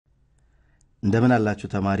እንደምን አላችሁ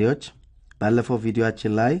ተማሪዎች ባለፈው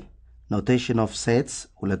ቪዲዮአችን ላይ notation of sets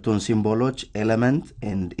ሁለቱን ሲምቦሎች element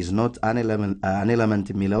and is not an element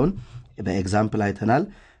የሚለውን በኤግዛምፕል አይተናል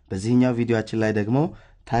በዚህኛው ቪዲዮአችን ላይ ደግሞ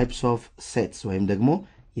types of sets ወይም ደግሞ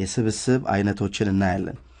የስብስብ አይነቶችን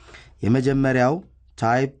እናያለን የመጀመሪያው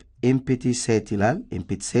type empty set ይላል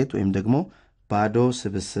empty set ወይም ደግሞ ባዶ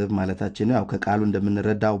ስብስብ ማለታችን ነው ያው ከቃሉ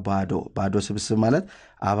እንደምንረዳው ባዶ ስብስብ ማለት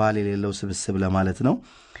አባል የሌለው ስብስብ ለማለት ነው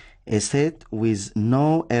a set with no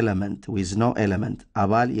element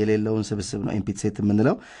አባል የሌለውን ስብስብ ነው empty set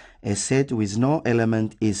የምንለው a set with no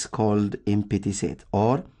element is called empty set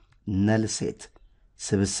or null set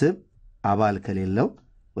ስብስብ አባል ከሌለው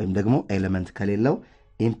ወይም ደግሞ ኤሌመንት ከሌለው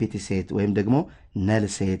empty set ወይም ደግሞ null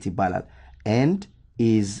set ይባላል and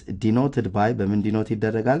is denoted by በምን ዲኖት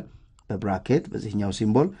ይደረጋል በብራኬት በዚህኛው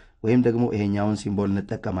ሲምቦል ወይም ደግሞ ይሄኛውን ሲምቦል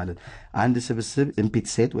እንጠቀማለን አንድ ስብስብ empty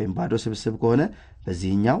set ወይም ባዶ ስብስብ ከሆነ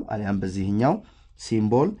በዚህኛው አሊያም በዚህኛው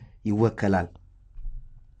ሲምቦል ይወከላል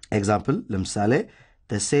ኤግዛምፕል ለምሳሌ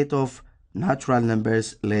the set of natural numbers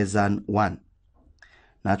less than 1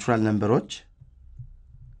 natural numberዎች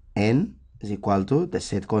n is equal to the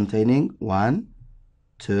set containing 1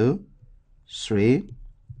 2 3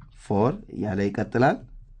 4 ያለ ይቀጥላል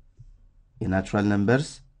የናቹራል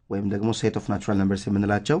ነምበርስ ወይም ደግሞ set of natural numbers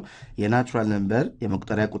የምንላቸው የናቹራል ነምበር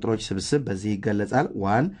የመቁጠሪያ ቁጥሮች ስብስብ በዚህ ይገለጻል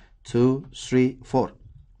 1 2 3 4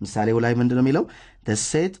 ምሳሌው ላይ ምንድነው የሚለው the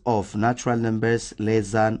set of natural numbers less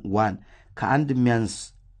than 1 ከአንድ የሚያንስ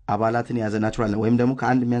አባላትን የያዘ ናቹራል ወይም ደግሞ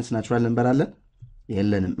ከአንድ የሚያንስ ናቹራል ነምበር አለ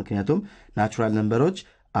የለንም ምክንያቱም ናቹራል ነምበሮች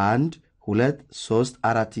 1 2 3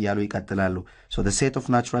 4 እያሉ ይቀጥላሉ so the set of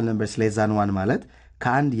natural numbers less than 1 ማለት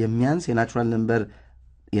ከአንድ የሚያንስ የናቹራል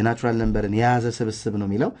ነምበርን የያዘ ስብስብ ነው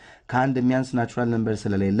የሚለው ከአንድ የሚያንስ ናቹራል ነምበር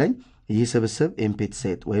ስለሌለኝ ይህ ስብስብ empty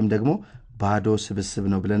set ወይም ደግሞ ባዶ ስብስብ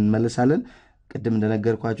ነው ብለን እንመልሳለን ቅድም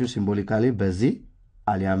እንደነገርኳችሁ ሲምቦሊካሊ በዚህ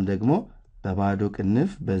አሊያም ደግሞ በባዶ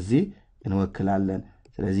ቅንፍ በዚህ እንወክላለን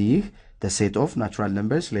ስለዚህ ይህ the set of natural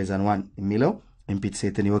numbers less than 1 የሚለው empty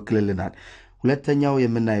setን ይወክልልናል ሁለተኛው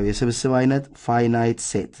የምናየው የስብስብ አይነት finite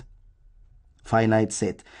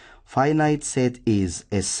set is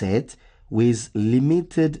a set with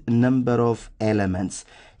limited number of elements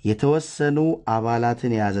የተወሰኑ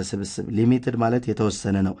አባላትን የያዘ ስብስብ limited ማለት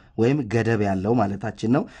የተወሰነ ነው ወይም ገደብ ያለው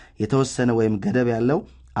ማለታችን ነው የተወሰነ ወይም ገደብ ያለው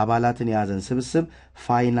አባላትን የያዘን ስብስብ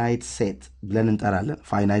finite set ብለን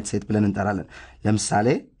እንጠራለን ለምሳሌ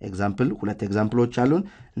ኤግዛምፕል ሁለት ኤግዛምፕሎች አሉን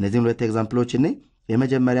እነዚህም ሁለት ኤግዛምፕሎች እኔ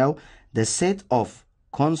የመጀመሪያው the set of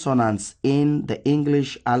consonants in the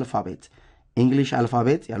English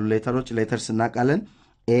alphabet ያሉ ሌተርስ እናቃለን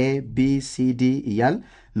A B C D እያል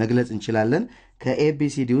መግለጽ እንችላለን ከA B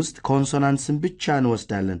C D ውስጥ ኮንሶናንትስን ብቻ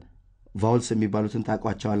እንወስዳለን ቫውልስ የሚባሉትን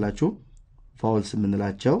ታቋቸዋላችሁ ቫውልስ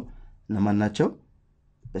የምንላቸው እነማን ናቸው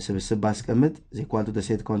በስብስብ ባስቀምጥ is equal to the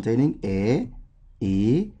set containing A E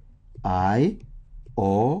I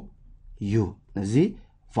O U እነዚህ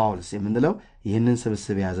ቫውልስ የምንለው ይህንን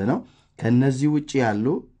ስብስብ የያዘ ነው ከነዚህ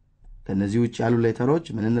ውጪ ያሉ ሌተሮች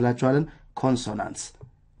ምን እንላቸዋለን ኮንሶናንትስ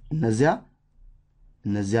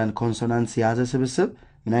እነዚያን ኮንሶናንትስ የያዘ ስብስብ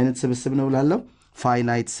ምን አይነት ስብስብ ነው ላለው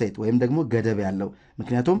finite set ወይም ደግሞ ገደብ ያለው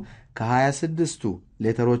ምክንያቱም ከ26ቱ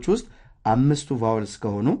ሌተሮች ውስጥ 5ቱ ቫውልስ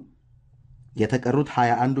ከሆኑ የተቀሩት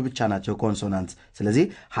 21ዱ ብቻ ናቸው ኮንሶናንትስ ስለዚህ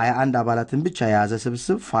 21 አባላትን ብቻ የያዘ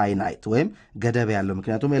ስብስብ finite ወይም ገደብ ያለው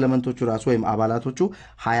ምክንያቱም ኤሌመንቶቹ ራሱ ወይም አባላቶቹ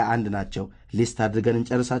 21 ናቸው ሊስት አድርገን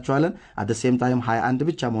እንጨርሳቸዋለን at the same time 21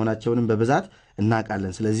 ብቻ መሆናቸውንም በብዛት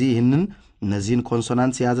እናቃለን ስለዚህ እነዚህን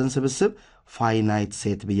ኮንሶናንትስ የያዘን ስብስብ finite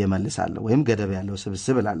set ብዬ መልሳለሁ ወይም ገደብ ያለው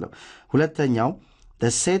ስብስብ እላለሁ ሁለተኛው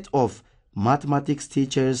the set of mathematics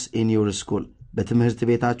teachers in your school በትምህርት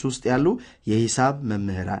ቤታችሁ ውስጥ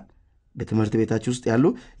ያሉ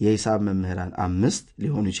የሂሳብ መምህራን 5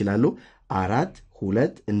 ሊሆኑ ይችላሉ 4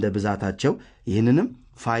 2 እንደ ብዛታቸው ይህንንም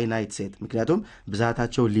finite set ምክንያቱም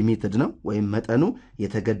ብዛታቸው ሊሚትድ ነው ወይም መጠኑ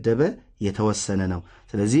የተገደበ የተወሰነ ነው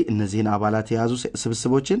ስለዚህ እነዚህን አባላት የያዙ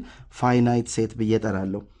ስብስቦችን finite set ብዬ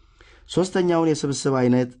እጠራለሁ ሶስተኛውን የስብስብ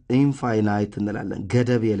አይነት infinite እንላለን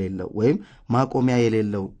ገደብ የሌለው ወይም ማቆሚያ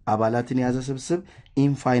የሌለው አባላትን የያዘ ስብስብ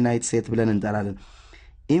infinite set ብለን እንጠራለን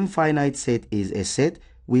infinite set is a set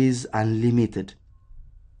with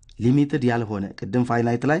limited ያልሆነ ቅድም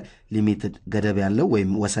finite ላይ limited ገደብ ያለው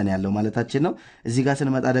ወይም ወሰን ያለው ማለታችን ነው እዚህ ጋር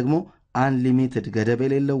ስንመጣ ደግሞ unlimited ገደብ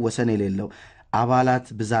የሌለው ወሰን የሌለው አባላት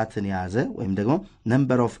ብዛትን የያዘ ወይም ደግሞ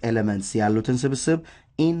number of elements ያሉትን ስብስብ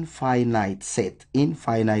infinite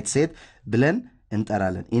set ብለን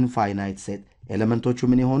እንጠራለን infinite set ኤሌመንቶቹ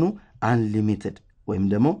ምን ይሆኑ unlimited ወይም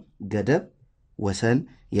ደግሞ ገደብ ወሰን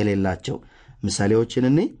የሌላቸው ምሳሌዎችን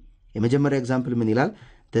የመጀመሪያ ኤግዛምፕል ምን ይላል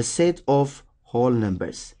the set of whole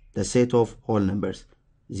numbers the set of whole numbers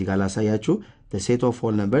እዚህ ጋር ላሳያችሁ the set of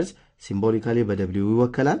whole numbers symbolically በw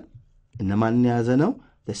ይወከላል እነማን ያዘ ነው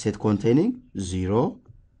the set containing 0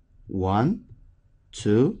 1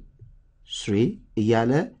 2 3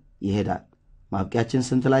 እያለ ይሄዳል ማብቂያችን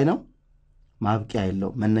ስንት ላይ ነው ማብቂያ የለው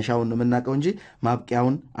መነሻውን ነው የምናቀው እንጂ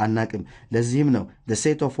ማብቂያውን አናቅም ለዚህም ነው the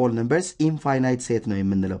set of all numbers infinite set ነው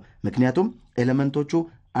የምንለው ምክንያቱም ኤሌመንቶቹ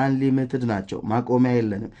unlimited ናቸው ማቆሚያ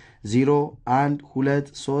የለንም 0 1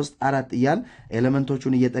 2 3 4 እያል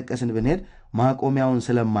ኤሌመንቶቹን እየጠቀስን ብንሄድ ማቆሚያውን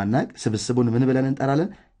ስለማናቅ ስብስቡን ምን ብለን እንጠራለን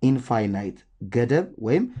infinite ገደብ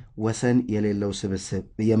ወይም ወሰን የሌለው ስብስብ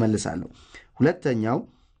ይመልሳሉ ሁለተኛው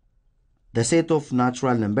the set of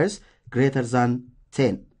natural numbers greater than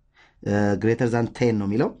 10 ነው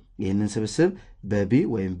የሚለው ይሄንን ስብስብ በb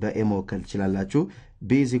ወይም በm ወከል ይችላልላችሁ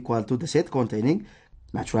b is equal to the set containing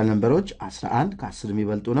natural numberዎች 11 ከ10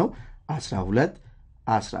 የሚበልጡ ነው 12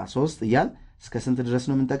 13 እያል እስከ ስንት ድረስ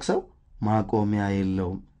ነው የምንጠቅሰው ማቆሚያ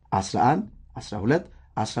የለውም 11 12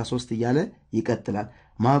 13 እያለ ይቀጥላል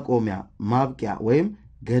ማቆሚያ ማብቂያ ወይም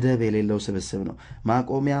ገደብ የሌለው ስብስብ ነው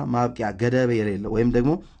ማቆሚያ ማብቂያ ገደብ የሌለው ወይም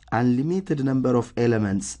ደግሞ unlimited number of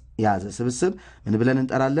elements ያዘ ስብስብ ምን ብለን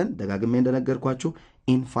እንጠራለን ደጋግሜ እንደነገርኳችሁ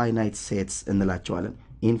infinite sets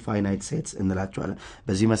እንላቸዋለን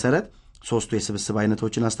በዚህ መሰረት ሶስቱ የስብስብ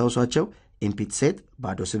አይነቶችን አስተዋውሷቸው empty set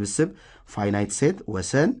ባዶ ስብስብ finite set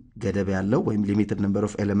ወሰን ገደብ ያለው ወይም limited number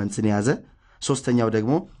of elements ያዘ ሶስተኛው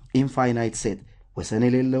ደግሞ infinite set ወሰን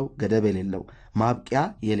የሌለው ገደብ የሌለው ማብቂያ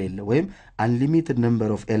የሌለው ወይም unlimited number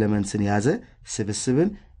of elements ያዘ ስብስብን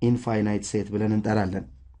infinite set ብለን እንጠራለን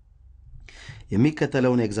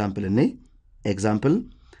የሚከተለውን ኤግዛምፕል እኔ ኤግዛምፕል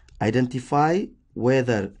identify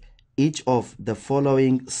whether each of the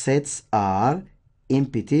following sets are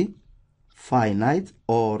empty finite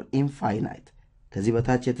or infinite ከዚህ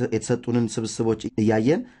በታች የተሰጡንን ስብስቦች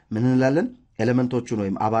እያየን ምን እንላለን ኤሌመንቶቹን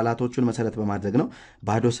ወይም አባላቶቹን መሰረት በማድረግ ነው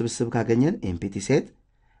ባዶ ስብስብ ካገኘን empty set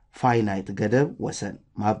finite ገደብ ወሰን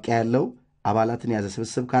ማብቂያ ያለው አባላትን ያዘ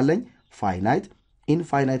ስብስብ ካለኝ finite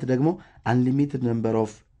infinite ደግሞ unlimited number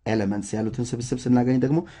of elements ያሉትን ስብስብ ስናገኝ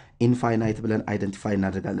ደግሞ infinite ብለን አይደንቲፋይ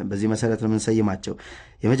እናደርጋለን በዚህ መሰረት ነው የምንሰይማቸው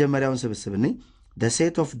የመጀመሪያውን ስብስብ ነኝ the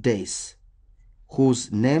set of days whose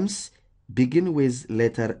names begin with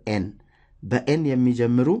letter n በn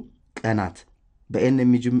የሚጀምሩ ቀናት በn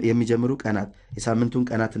የሚጀምሩ ቀናት የሳምንቱን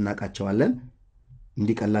ቀናት እናቃቸዋለን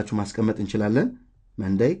እንዲቀላችሁ ማስቀመጥ እንችላለን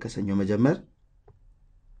monday ከሰኞ መጀመር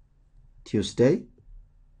tuesday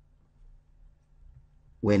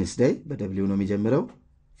wednesday በw ነው የሚጀምረው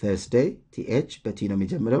Thursday th በt ነው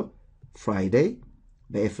የሚጀምረው Friday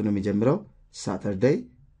በf ነው የሚጀምረው Saturday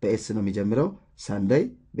በs ነው የሚጀምረው Sunday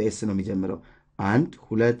በs ነው የሚጀምረው 1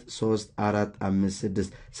 2 3 4 5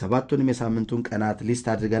 6 ሰባቱንም የሳምንቱን ቀናት ሊስት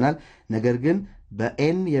አድርገናል ነገር ግን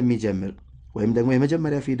በn የሚጀምር ወይም ደግሞ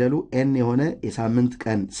የመጀመሪያ ፊደሉ n የሆነ የሳምንት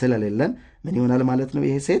ቀን ስለሌለን ምን ይሆናል ማለት ነው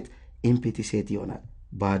ይሄ ሴት empty set ይሆናል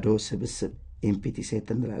ባዶ ስብስብ empty set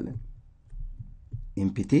እንላለን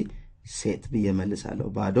empty set በየመልሳለው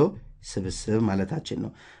ባዶ ስብስብ ማለታችን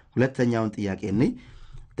ነው ሁለተኛውን ጥያቄ ነኝ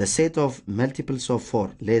the set of multiples of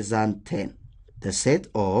 4 less than 10 the set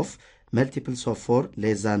of multiples of 4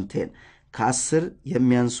 less than 10 ከ10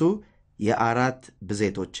 የሚያንሱ የአራት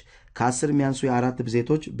ብዜቶች ከ10 የሚያንሱ የአራት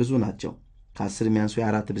ብዜቶች ብዙ ናቸው ከ10 የሚያንሱ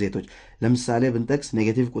የአራት ብዜቶች ለምሳሌ ብንጠቅስ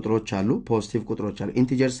ኔጌቲቭ ቁጥሮች አሉ ፖዚቲቭ ቁጥሮች አሉ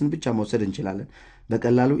ኢንቲጀርስን ብቻ መውሰድ እንችላለን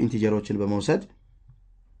በቀላሉ ኢንቲጀሮችን በመውሰድ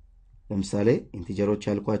ለምሳሌ ኢንቲጀሮች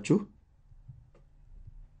ያልኳችሁ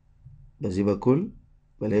በዚህ በኩል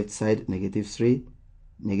በሌፍት ሳይድ ኔጌቲቭ 3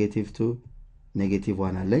 ኔጌቲቭ 2 ኔጌቲቭ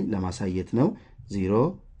 1 አለኝ ለማሳየት ነው 0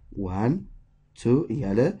 1 2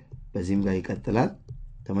 እያለ በዚህም ጋር ይቀጥላል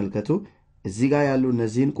ተመልከቱ እዚህ ጋር ያሉ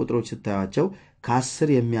እነዚህን ቁጥሮች ስታያቸው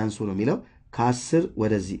ከ10 የሚያንሱ ነው የሚለው ከ10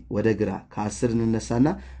 ወደዚህ ወደ ግራ ከ10 እንነሳና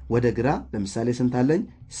ወደ ግራ ለምሳሌ ስንት አለኝ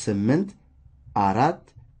 8 4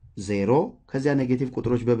 0 ከዚያ ኔጌቲቭ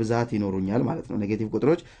ቁጥሮች በብዛት ይኖሩኛል ማለት ነው ኔጌቲቭ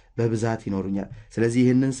ቁጥሮች በብዛት ይኖሩኛል ስለዚህ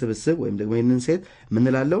ይሄንን ስብስብ ወይም ደግሞ ይሄንን ሴት ምን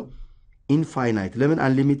እንላለው infinite ለምን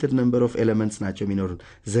unlimited number of elements ናቸው የሚኖሩን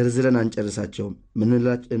ዘርዝረን አንጨርሳቸው ምን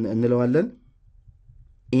እንለዋለን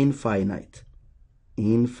infinite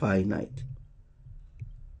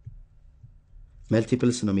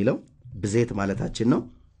multiples ነው የሚለው ብዜት ማለታችን ነው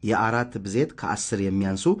የአራት ብዜት ከ10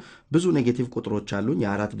 የሚያንሱ ብዙ ኔጌቲቭ ቁጥሮች አሉን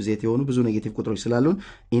የአራት ብዜት የሆኑ ብዙ ኔጌቲቭ ቁጥሮች ስላሉን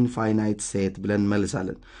infinite set ብለን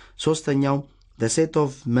መልሳለን ሶስተኛው the set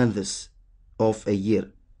of months of a year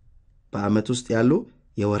በአመት ውስጥ ያሉ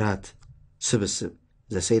የወራት ስብስብ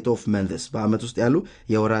the set of months በአመት ውስጥ ያሉ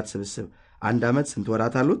የወራት ስብስብ አንድ አመት ስንት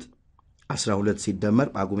ወራት አሉት 12 ሲደመር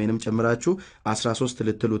ጳጉሜንም ጨምራችሁ 13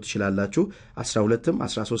 ልትሉ ትችላላችሁ 12ም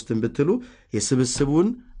 13ም ብትሉ የስብስቡን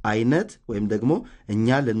አይነት ወይም ደግሞ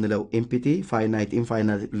እኛ ልንለው ኢምፒቲ ፋይናይት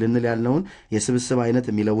ኢንፋይናይት ልንል ያልነውን የስብስብ አይነት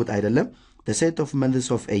የሚለውጥ አይደለም the set of months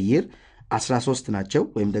of a year 13 ናቸው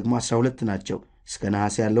ወይም ደግሞ 12 ናቸው እስከ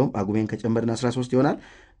ነሐሴ ያለው ጳጉሜን ከጨመርን 13 ይሆናል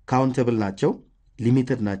ካውንተብል ናቸው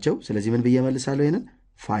ሊሚትድ ናቸው ስለዚህ ምን በየመልሳለሁ ይሄንን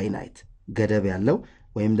ፋይናይት ገደብ ያለው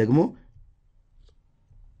ወይም ደግሞ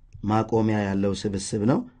ማቆሚያ ያለው ስብስብ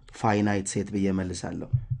ነው ፋይናይት ሴት በየመልሳለሁ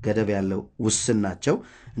ገደብ ያለው ውስን ናቸው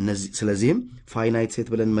እነዚህ ስለዚህም ፋይናይት ሴት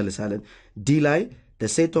ብለን መልሳለን ዲ ላይ the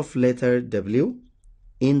set of letter w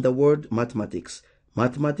in the word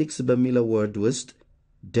mathematics በሚለው word ውስጥ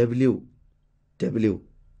w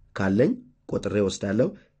ካለኝ ቆጥሬ ወስዳለሁ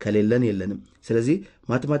ከሌለን የለንም ስለዚህ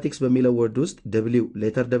mathematics በሚለው word ውስጥ w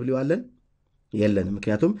letter w አለን የለንም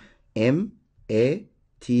ምክንያቱም m a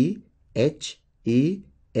t h e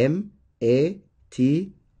m a t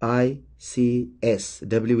i c s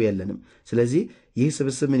w የለንም ስለዚህ ይህ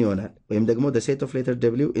ስብስብ ምን ይሆናል ወይም ደግሞ the set of letter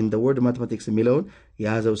w in the word mathematics የሚለውን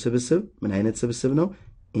የያዘው ስብስብ ምን አይነት ስብስብ ነው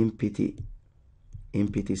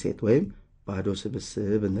empty set ወይም ባዶ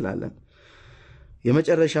ስብስብ እንላለን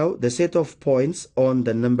የመጨረሻው the set of points on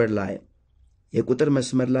the number line የቁጥር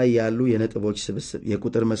መስመር ላይ ያሉ የነጥቦች ስብስብ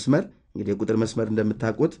የቁጥር መስመር እንግዲህ የቁጥር መስመር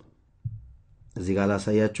እንደምታውቁት እዚህ ጋር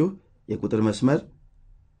ላሳያችሁ የቁጥር መስመር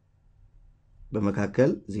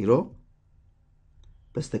በመካከል 0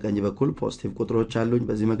 በስተቀኝ በኩል ፖዚቲቭ ቁጥሮች አሉኝ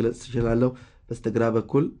በዚህ መግለጽ ትችላለሁ በስተግራ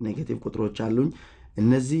በኩል ኔጌቲቭ ቁጥሮች አሉኝ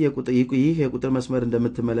እነዚህ ይህ የቁጥር መስመር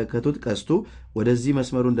እንደምትመለከቱት ቀስቱ ወደዚህ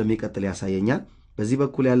መስመሩ እንደሚቀጥል ያሳየኛል በዚህ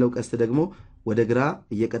በኩል ያለው ቀስት ደግሞ ወደ ግራ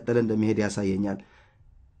እየቀጠለ እንደሚሄድ ያሳየኛል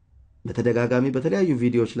በተደጋጋሚ በተለያዩ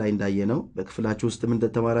ቪዲዮዎች ላይ እንዳየነው በክፍላችሁ ውስጥም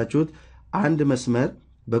እንደተማራችሁት አንድ መስመር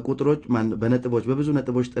በቁጥሮች በነጥቦች በብዙ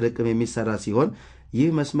ነጥቦች ጥርቅም የሚሰራ ሲሆን ይህ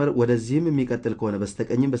መስመር ወደዚህም የሚቀጥል ከሆነ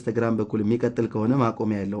በስተቀኝም በስተግራም በኩል የሚቀጥል ከሆነ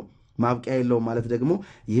ማቆሚያ የለውም ማብቂያ የለውም ማለት ደግሞ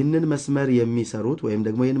ይህንን መስመር የሚሰሩት ወይም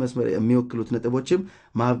ደግሞ ይህን መስመር የሚወክሉት ነጥቦችም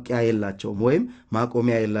ማብቂያ የላቸውም ወይም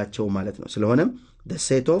ማቆሚያ የላቸውም ማለት ነው ስለሆነም the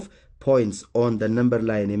set of points on the number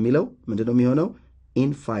line የሚለው ምንድነው የሚሆነው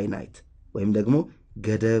infinite ወይም ደግሞ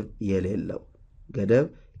ገደብ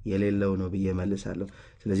የሌለው ነው ብዬ መልሳለሁ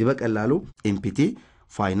ስለዚህ በቀላሉ empty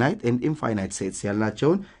finite and infinite sets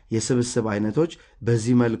ያልናቸውን የስብስብ አይነቶች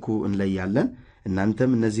በዚህ መልኩ እንለያለን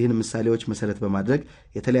እናንተም እነዚህን ምሳሌዎች መሰረት በማድረግ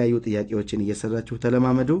የተለያዩ ጥያቄዎችን እየሰራችሁ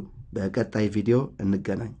ተለማመዱ በቀጣይ ቪዲዮ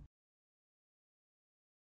እንገናኝ